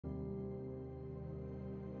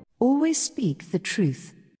Always speak the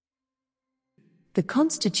truth. The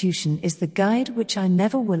Constitution is the guide which I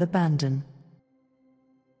never will abandon.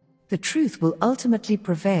 The truth will ultimately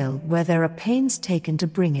prevail where there are pains taken to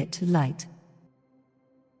bring it to light.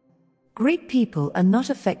 Great people are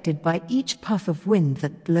not affected by each puff of wind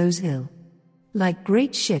that blows ill. Like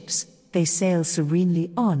great ships, they sail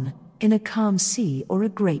serenely on, in a calm sea or a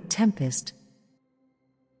great tempest.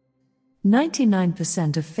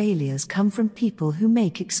 99% of failures come from people who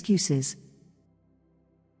make excuses.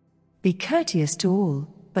 Be courteous to all,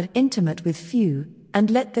 but intimate with few,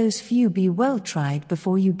 and let those few be well tried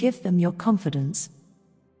before you give them your confidence.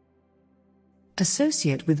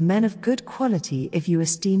 Associate with men of good quality if you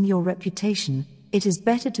esteem your reputation. It is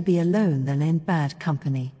better to be alone than in bad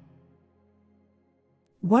company.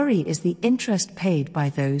 Worry is the interest paid by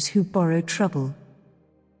those who borrow trouble.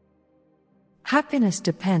 Happiness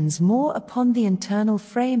depends more upon the internal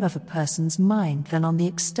frame of a person's mind than on the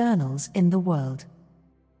externals in the world.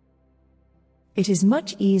 It is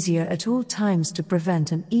much easier at all times to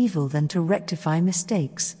prevent an evil than to rectify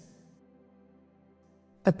mistakes.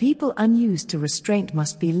 A people unused to restraint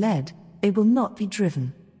must be led, they will not be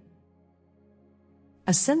driven.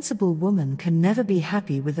 A sensible woman can never be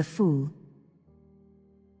happy with a fool.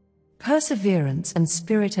 Perseverance and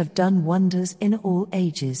spirit have done wonders in all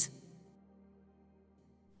ages.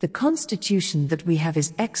 The Constitution that we have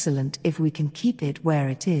is excellent if we can keep it where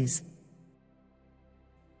it is.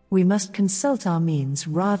 We must consult our means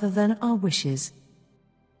rather than our wishes.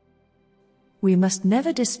 We must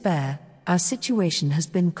never despair. Our situation has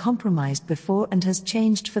been compromised before and has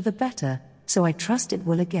changed for the better, so I trust it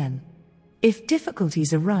will again. If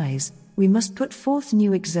difficulties arise, we must put forth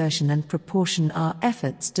new exertion and proportion our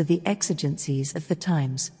efforts to the exigencies of the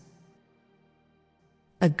times.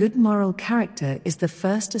 A good moral character is the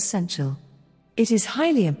first essential. It is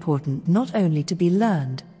highly important not only to be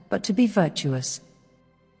learned, but to be virtuous.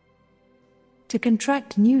 To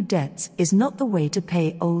contract new debts is not the way to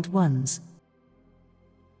pay old ones.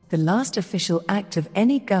 The last official act of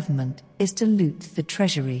any government is to loot the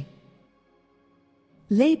treasury.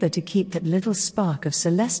 Labor to keep that little spark of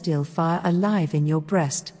celestial fire alive in your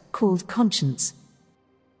breast, called conscience.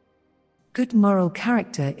 Good moral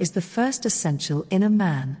character is the first essential in a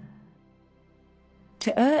man.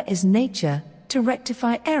 To err is nature, to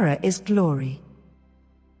rectify error is glory.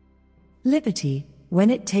 Liberty, when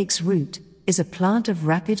it takes root, is a plant of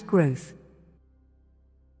rapid growth.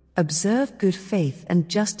 Observe good faith and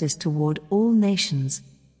justice toward all nations.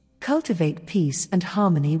 Cultivate peace and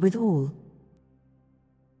harmony with all.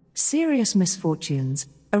 Serious misfortunes,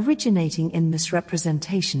 originating in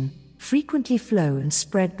misrepresentation, frequently flow and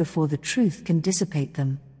spread before the truth can dissipate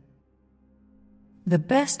them. The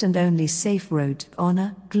best and only safe road to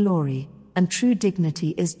honor, glory, and true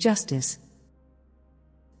dignity is justice.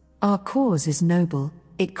 Our cause is noble,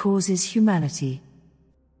 it causes humanity.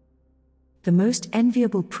 The most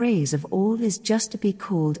enviable praise of all is just to be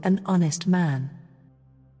called an honest man.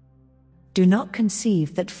 Do not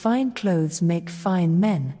conceive that fine clothes make fine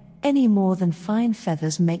men, any more than fine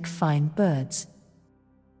feathers make fine birds.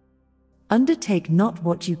 Undertake not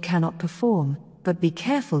what you cannot perform, but be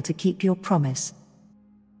careful to keep your promise.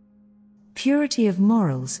 Purity of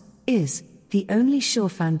morals is the only sure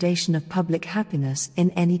foundation of public happiness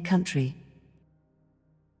in any country.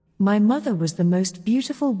 My mother was the most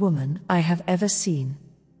beautiful woman I have ever seen.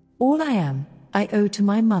 All I am, I owe to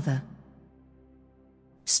my mother.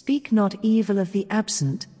 Speak not evil of the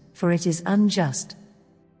absent, for it is unjust.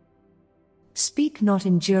 Speak not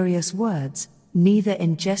injurious words, neither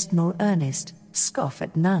in jest nor earnest, scoff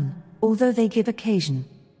at none, although they give occasion.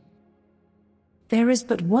 There is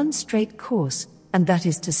but one straight course, and that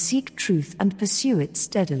is to seek truth and pursue it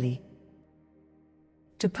steadily.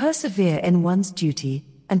 To persevere in one's duty,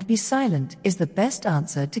 and be silent is the best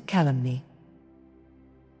answer to calumny.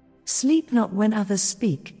 Sleep not when others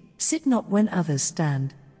speak, sit not when others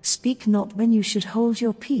stand, speak not when you should hold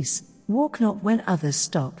your peace, walk not when others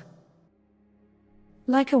stop.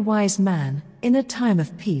 Like a wise man, in a time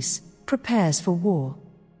of peace, prepares for war.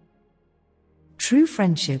 True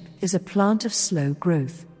friendship is a plant of slow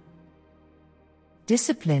growth.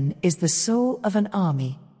 Discipline is the soul of an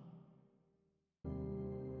army.